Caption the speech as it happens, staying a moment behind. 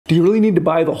Do you really need to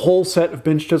buy the whole set of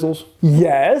bench chisels?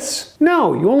 Yes.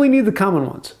 No, you only need the common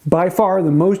ones. By far,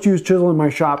 the most used chisel in my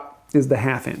shop is the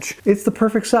 1/2 inch. It's the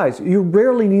perfect size. You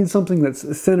rarely need something that's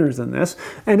thinner than this,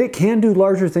 and it can do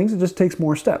larger things, it just takes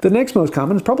more steps. The next most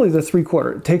common is probably the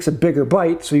 3/4. It takes a bigger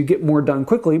bite, so you get more done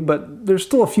quickly, but there's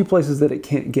still a few places that it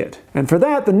can't get. And for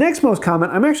that, the next most common,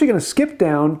 I'm actually gonna skip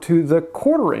down to the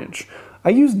 1/4 inch. I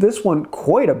use this one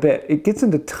quite a bit. It gets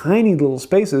into tiny little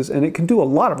spaces and it can do a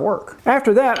lot of work.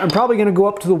 After that, I'm probably gonna go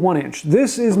up to the 1 inch.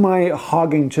 This is my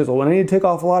hogging chisel. When I need to take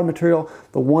off a lot of material,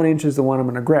 the 1 inch is the one I'm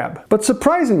gonna grab. But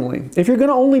surprisingly, if you're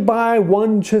gonna only buy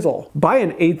one chisel, buy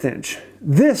an 1/8 inch.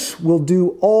 This will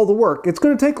do all the work. It's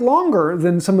gonna take longer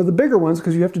than some of the bigger ones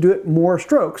because you have to do it more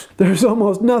strokes. There's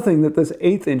almost nothing that this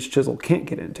 1/8 inch chisel can't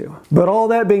get into. But all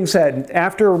that being said,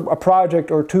 after a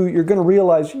project or two, you're gonna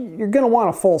realize you're gonna want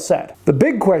a full set. The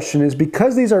big question is,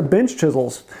 because these are bench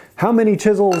chisels, how many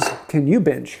chisels can you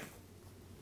bench?